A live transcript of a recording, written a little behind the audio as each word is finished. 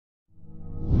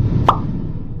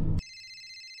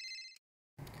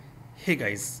Hey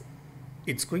guys,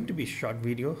 it's going to be a short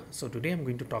video. So today I'm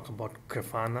going to talk about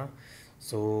Grafana.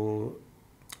 So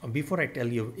before I tell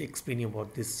you, explain you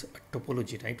about this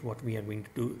topology, right? What we are going to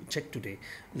do, check today.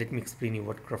 Let me explain you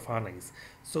what Grafana is.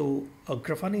 So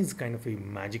Grafana is kind of a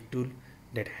magic tool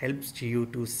that helps you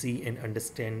to see and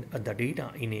understand the data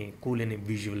in a cool and a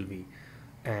visual way,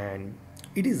 and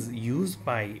it is used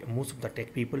by most of the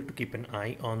tech people to keep an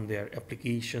eye on their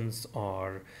applications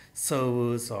or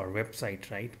servers or website,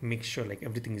 right? Make sure like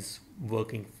everything is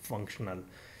working functional.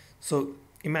 So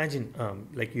imagine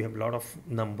like you have a lot of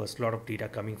numbers, a lot of data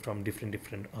coming from different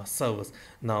servers.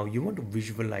 Now you want to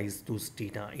visualize those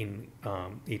data in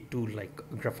a tool like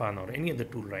Grafana or any other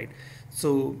tool, right?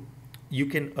 So you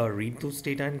can read those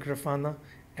data in Grafana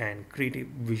and create a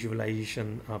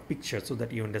visualization picture so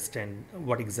that you understand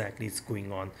what exactly is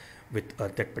going on with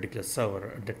that particular server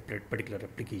or that particular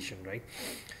application, right?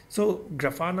 So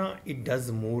Grafana, it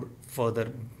does more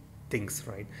further things,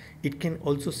 right? It can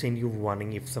also send you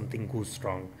warning if something goes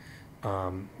wrong.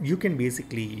 You can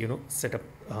basically set up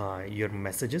your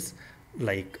messages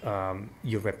like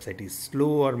your website is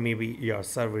slow or maybe your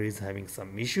server is having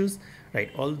some issues, right?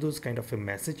 All those kind of a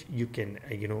message you can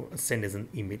send as an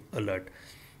email alert.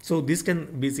 So this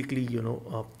can basically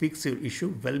fix your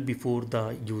issue well before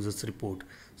the users report.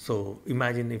 So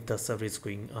imagine if the server is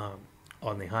going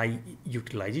on a high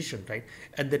utilization, right?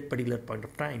 At that particular point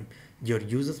of time, your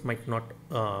users might not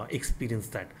experience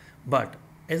that. But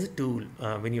as a tool,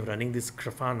 when you're running this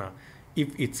Grafana,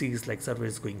 if it sees like server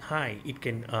is going high, it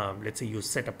can, let's say you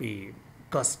set up a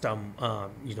custom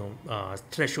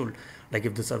threshold, like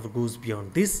if the server goes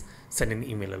beyond this, send an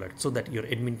email alert so that your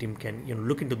admin team can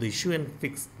look into the issue and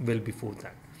fix well before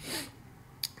that.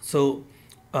 So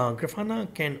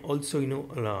Grafana can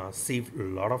also save a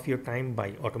lot of your time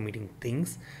by automating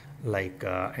things like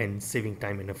and saving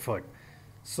time and effort.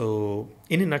 So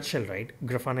in a nutshell, right,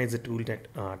 Grafana is a tool that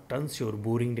turns your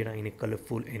boring data in a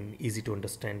colorful and easy to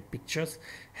understand pictures,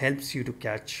 helps you to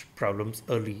catch problems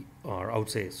early, or I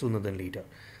would say sooner than later,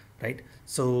 right?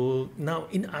 So now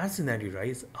in our scenario,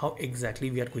 right, how exactly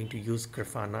we are going to use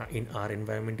Grafana in our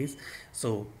environment is,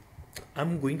 so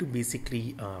I'm going to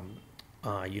basically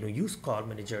use call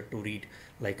manager to read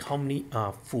like how many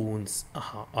phones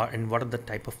are and what are the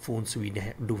type of phones we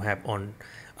do have on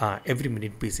every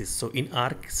minute basis. So in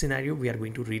our scenario we are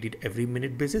going to read it every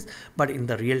minute basis, but in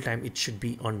the real time it should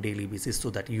be on daily basis so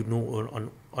that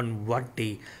on what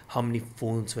day how many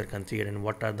phones were configured and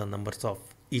what are the numbers of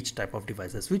each type of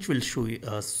devices, which will show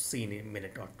us see in a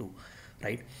minute or two,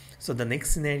 right? So the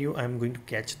next scenario, I'm going to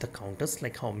catch the counters,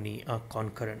 like how many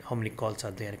concurrent, how many calls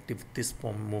are there active at this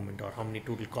moment, or how many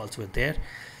total calls were there.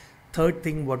 Third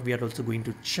thing, what we are also going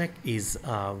to check is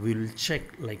we will check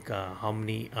like how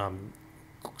many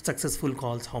successful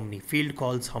calls, how many failed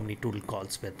calls, how many total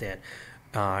calls were there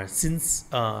since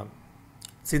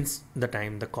the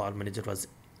time the call manager was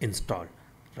installed,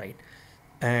 right?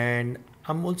 And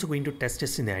I'm also going to test a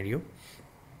scenario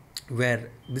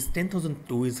where this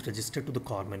 10,002 is registered to the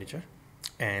core manager,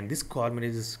 and this core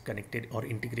manager is connected or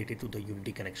integrated to the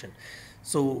Unity connection.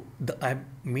 So I've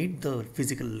made the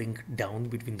physical link down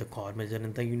between the core manager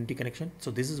and the Unity connection.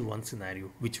 So this is one scenario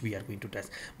which we are going to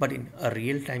test. But in a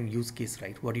real-time use case,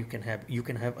 right, what you can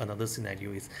have another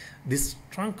scenario is this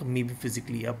trunk may be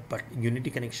physically up, but Unity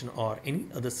connection or any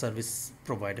other service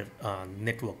provider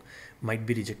network might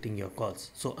be rejecting your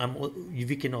calls. So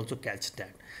we can also catch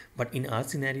that. But in our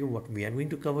scenario, what we are going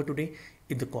to cover today,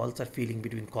 if the calls are failing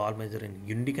between call manager and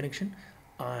Unity connection,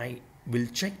 I will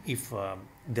check if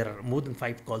there are more than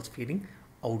 5 calls failing.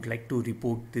 I would like to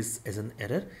report this as an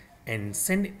error and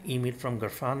send an email from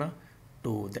Grafana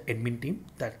to the admin team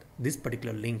that this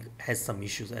particular link has some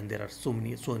issues and there are so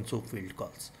many so and so failed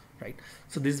calls, right?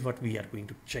 So this is what we are going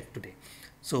to check today.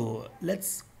 So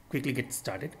let's quickly get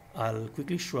started. I'll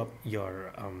quickly show up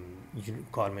your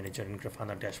call manager in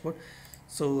Grafana dashboard.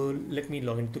 So let me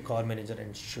log into call manager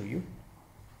and show you.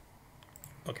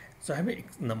 Okay, so I have a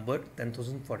number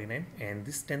 10,049 and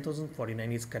this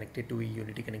 10,049 is connected to a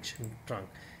Unity connection trunk.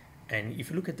 And if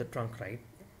you look at the trunk, right,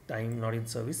 time not in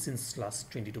service since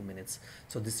last 22 minutes.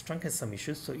 So this trunk has some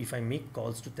issues. So if I make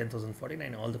calls to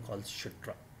 10,049, all the calls should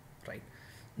drop, right?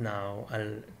 Now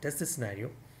I'll test this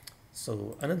scenario.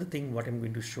 So another thing what I'm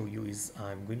going to show you is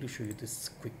I'm going to show you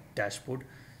this quick dashboard.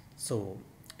 So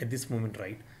at this moment,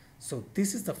 right, so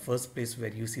this is the first place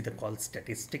where you see the call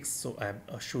statistics. So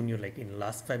I've shown you like in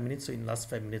last 5 minutes. So in last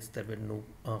 5 minutes, there were no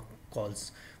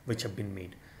calls which have been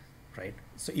made, right?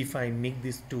 So if I make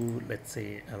this to, let's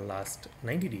say, last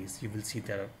 90 days, you will see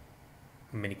there are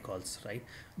many calls, right?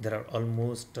 There are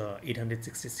almost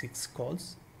 866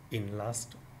 calls in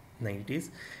last 90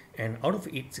 days, and out of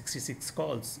 866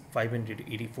 calls,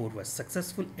 584 were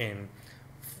successful and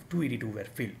 282 were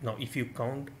failed. Now if you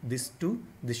count this two,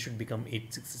 this should become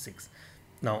 866.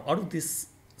 Now out of this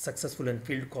successful and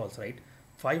failed calls, right,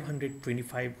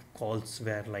 525 calls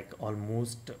were like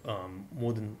almost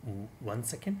more than 1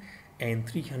 second, and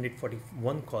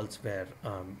 341 calls were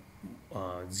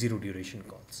zero duration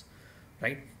calls.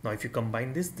 Right now, if you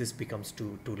combine this becomes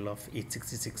total of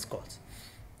 866 calls.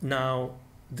 Now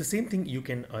the same thing you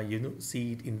can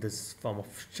see it in this form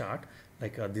of chart,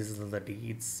 like this is the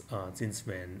dates since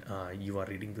when you are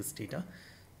reading this data.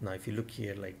 Now if you look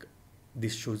here, like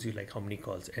this shows you like how many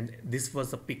calls, and this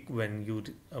was a peak when you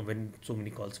when so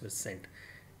many calls were sent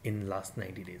in last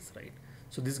 90 days, right?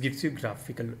 So this gives you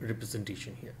graphical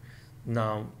representation here.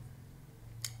 Now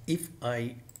if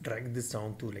I drag this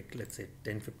down to like, let's say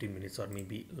 10-15 minutes or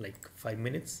maybe like 5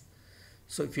 minutes.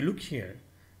 So if you look here,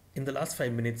 in the last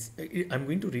 5 minutes, I'm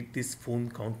going to read this phone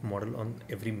count model on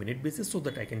every minute basis so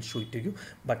that I can show it to you,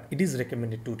 but it is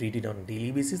recommended to read it on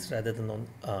daily basis rather than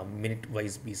on minute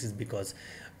wise basis, because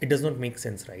it does not make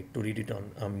sense, right, to read it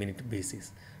on a minute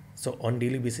basis. So on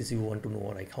daily basis, you want to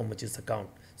know like how much is the count.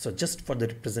 So just for the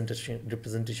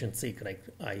representation sake, like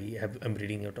I'm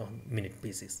reading it on minute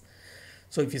basis.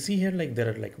 So if you see here, like there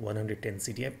are like 110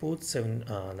 CTI ports,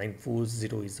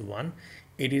 7940 is 1,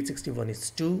 8861 is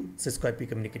 2, Cisco IP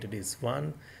communicated is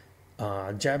 1,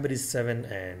 Jabber is 7,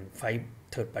 and 5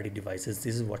 third-party devices.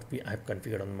 This is what I have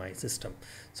configured on my system.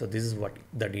 So this is what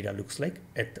the data looks like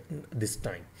at this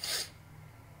time.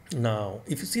 Now,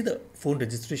 if you see the phone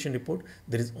registration report,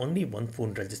 there is only one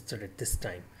phone registered at this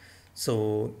time.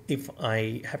 So if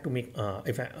I have to make,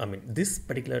 I mean, this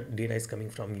particular data is coming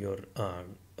from your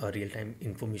real-time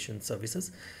information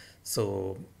services.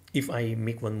 So if I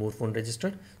make one more phone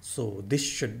registered, so this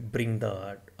should bring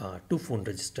the two phone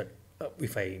registered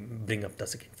if I bring up the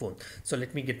second phone. So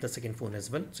let me get the second phone as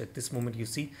well. So at this moment you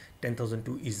see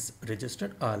 10,002 is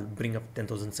registered. I'll bring up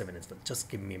 10,007 as well. Just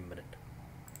give me a minute.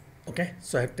 Okay,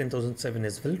 so I have 10,007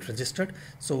 as well registered.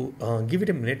 So give it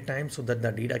a minute time so that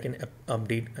the data can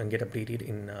update and get updated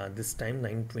in this time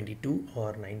 922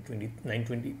 or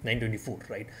 924,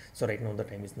 right? So right now the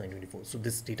time is 924. So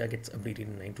this data gets updated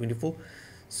in 924.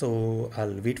 So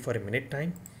I'll wait for a minute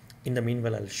time. In the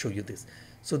meanwhile, I'll show you this.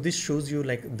 So this shows you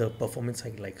like the performance,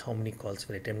 like how many calls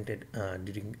were attempted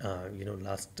during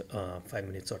last 5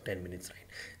 minutes or 10 minutes, right?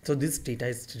 So this data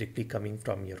is directly coming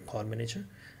from your call manager.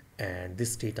 And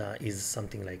this data is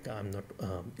something like I'm not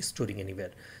storing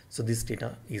anywhere. So this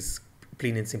data is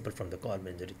plain and simple from the call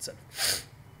manager itself,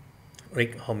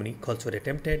 right? How many calls were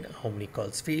attempted, how many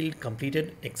calls failed,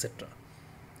 completed, etc.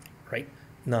 Right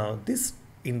now, this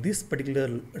in this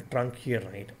particular trunk here,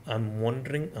 right, I'm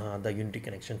monitoring the Unity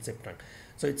connection SIP trunk.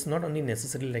 So it's not only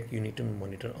necessarily like you need to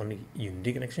monitor only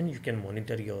Unity connection, you can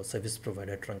monitor your service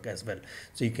provider trunk as well.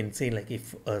 So you can say like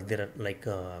if there are like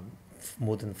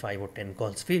more than 5 or 10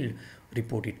 calls failed,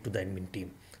 report it to the admin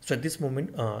team. So at this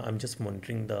moment I'm just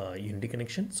monitoring the Unity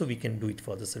connection, so we can do it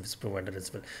for the service provider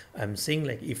as well. I'm saying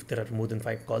like if there are more than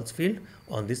 5 calls failed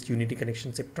on this Unity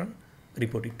connection SIP trunk,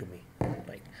 report it to me,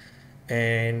 right?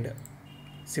 And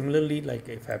similarly, like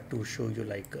if I have to show you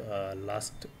like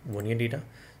last 1 year data,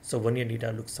 so 1 year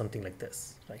data looks something like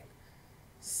this, right?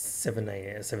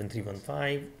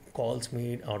 7315 calls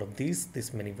made, out of these,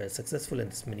 this many were successful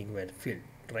and this many were failed,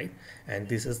 right? And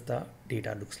this is the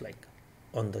data looks like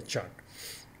on the chart.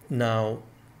 Now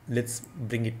let's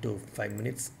bring it to 5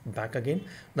 minutes back again.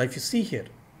 Now if you see here,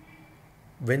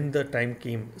 when the time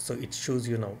came, so it shows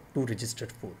you now 2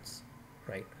 registered phones,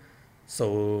 right?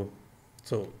 So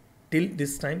till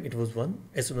this time it was 1.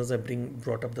 As soon as I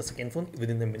brought up the second phone,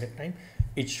 within the minute time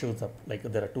it shows up like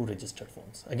there are 2 registered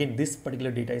phones. Again, this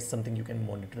particular data is something you can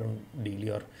monitor on daily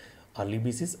or hourly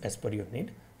basis as per your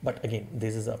need, but again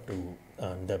this is up to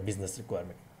the business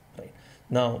requirement, right?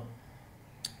 Now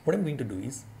what I'm going to do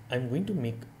is I'm going to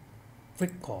make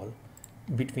quick call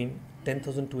between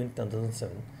 10,002 and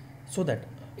 10,007 so that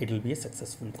it will be a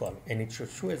successful call and it should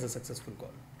show as a successful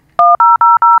call.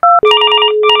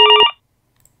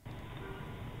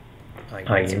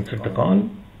 I insert the call,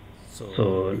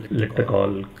 so let the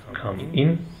call come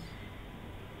in.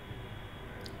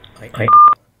 I end the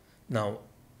call.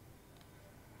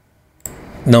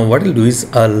 Now what I'll do is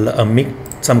I'll make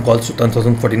some calls to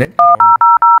 10,049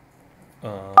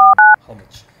 around how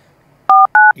much?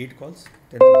 8 calls,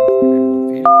 10,049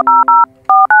 failed,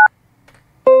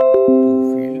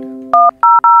 2 failed,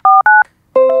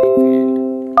 3 failed,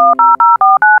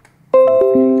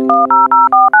 4 failed,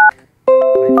 5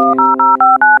 failed,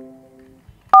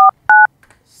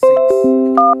 6,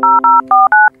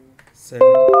 7,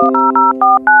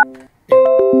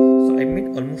 8. So I made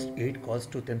almost 8 calls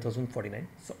to 10,049.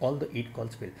 So all the 8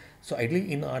 calls failed. So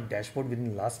ideally in our dashboard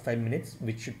within the last 5 minutes,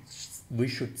 we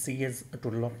should see as a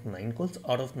total of 9 calls.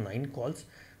 Out of 9 calls,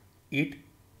 8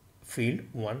 failed,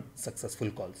 1 successful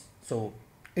calls. So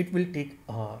it will take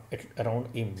around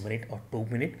a minute or 2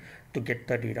 minutes to get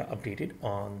the data updated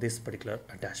on this particular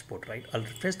dashboard, right? I'll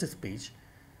refresh this page.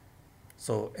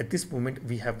 So at this moment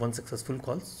we have 1 successful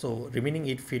call. So remaining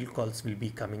 8 failed calls will be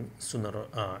coming sooner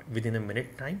within a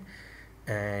minute time,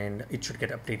 and it should get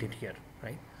updated here,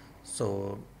 right?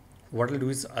 So what I'll do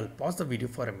is I'll pause the video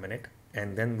for a minute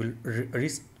and then we'll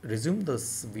resume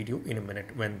this video in a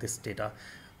minute when this data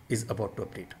is about to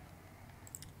update.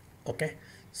 Okay,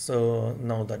 so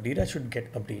now the data should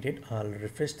get updated. I'll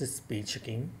refresh this page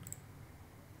again.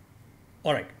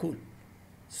 All right, cool.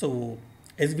 So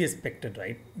as we expected,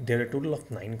 right, there are a total of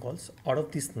 9 calls. Out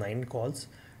of these 9 calls,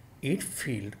 8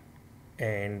 failed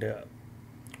and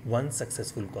 1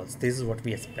 successful calls. This is what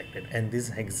we expected, and this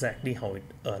is exactly how it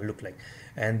looked like.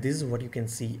 And this is what you can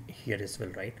see here as well,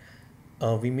 right?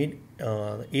 We made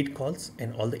 8 calls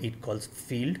and all the 8 calls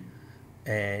failed,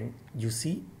 and you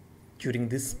see during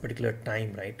this particular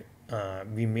time, right,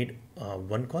 we made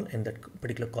 1 call and that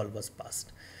particular call was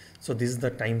passed. So this is the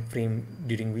time frame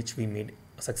during which we made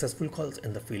successful calls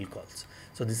and the failed calls.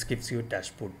 So this gives you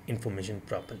dashboard information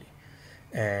properly,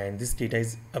 and this data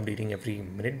is updating every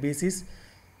minute basis.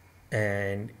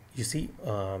 And you see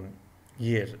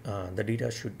here the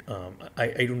data should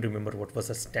I don't remember what was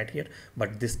the stat here,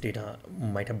 but this data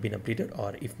might have been updated,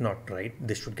 or if not, right,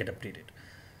 this should get updated,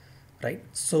 right?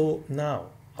 So now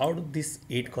out of these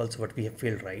 8 calls what we have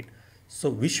failed, right, so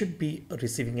we should be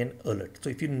receiving an alert. So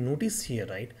if you notice here,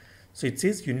 right, so it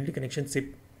says Unity connection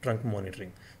SIP trunk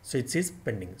monitoring, so it says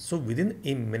pending. So within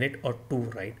a minute or 2,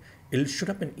 right, it'll shoot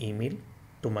up an email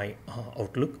to my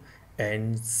Outlook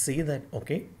and say that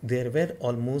okay, there were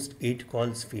almost 8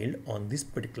 calls failed on this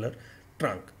particular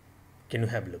trunk, can you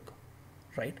have a look,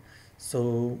 right?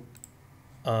 So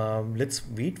let's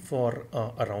wait for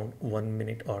around 1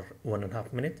 minute or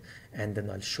 1.5 minutes, and then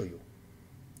I'll show you.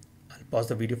 I'll pause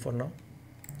the video for now.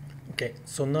 Okay,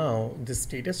 so now the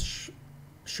status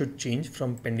should change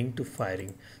from pending to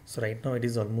firing. So right now it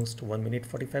is almost 1 minute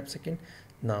 45 seconds.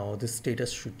 Now this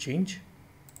status should change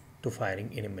to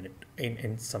firing in a minute,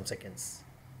 in some seconds,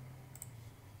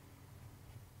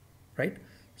 right?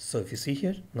 So if you see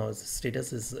here, now the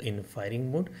status is in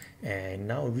firing mode, and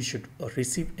now we should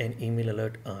receive an email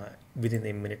alert within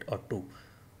a minute or 2,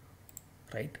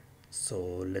 right? So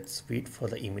let's wait for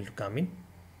the email to come in.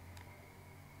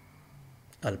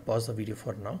 I'll pause the video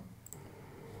for now.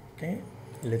 Okay,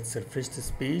 let's refresh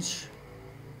this page.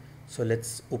 So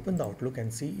let's open the Outlook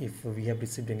and see if we have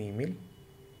received an email.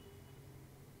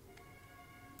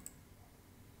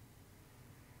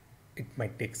 It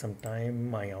might take some time.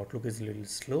 My Outlook is a little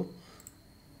slow.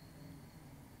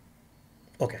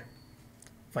 Okay,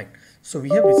 fine. So we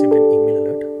have received an email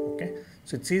alert. Okay,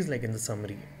 so it says, like in the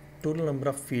summary, total number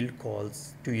of field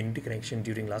calls to Unity connection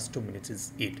during last 2 minutes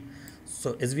is 8.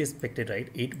 So as we expected, right,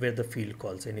 8 were the field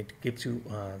calls, and it gives you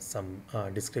some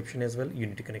description as well,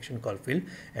 Unity connection call field,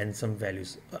 and some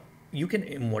values. You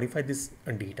can modify this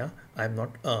data. I have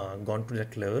not gone to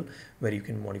that level where you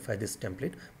can modify this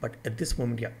template, but at this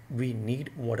moment, yeah, we need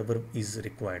whatever is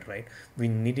required, right? We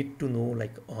needed to know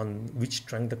like on which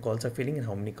trunk the calls are failing and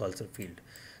how many calls are failed.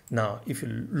 Now if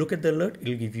you look at the alert, it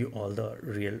will give you all the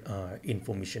real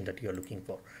information that you're looking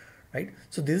for, right?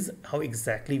 So this is how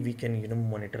exactly we can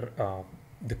monitor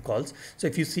the calls. So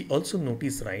if you see, also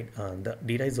notice, right, the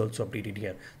data is also updated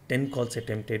here. 10 calls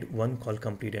attempted, 1 call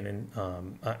completed,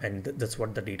 and that's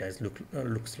what the data is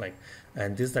looks like.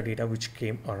 And this is the data which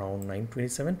came around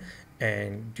 9:27,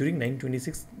 and during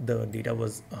 9:26 the data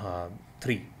was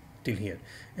 3 till here,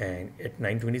 and at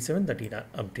 9:27 the data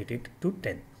updated to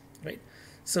 10, right?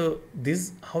 So this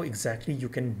is how exactly you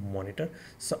can monitor.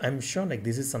 So I'm sure like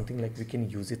this is something like we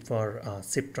can use it for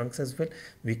SIP trunks as well.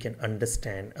 We can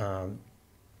understand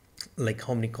like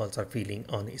how many calls are failing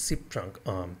on a SIP trunk,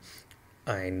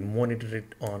 and monitor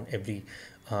it on every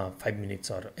 5 minutes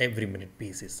or every minute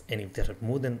basis. And if there are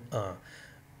more than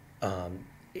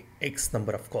X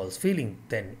number of calls failing,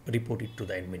 then report it to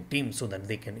the admin team so that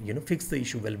they can fix the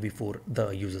issue well before the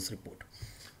users report,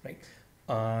 right?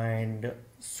 And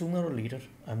sooner or later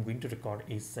I'm going to record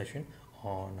a session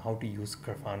on how to use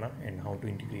Grafana and how to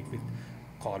integrate with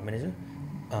Call Manager.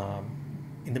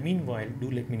 In the meanwhile, do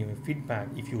let me know your feedback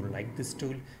if you like this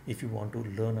tool, if you want to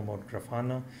learn about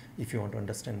Grafana, if you want to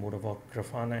understand more about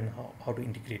Grafana and how to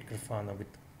integrate Grafana with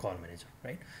Call Manager,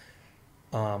 right?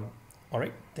 All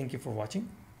right, thank you for watching.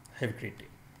 Have a great day.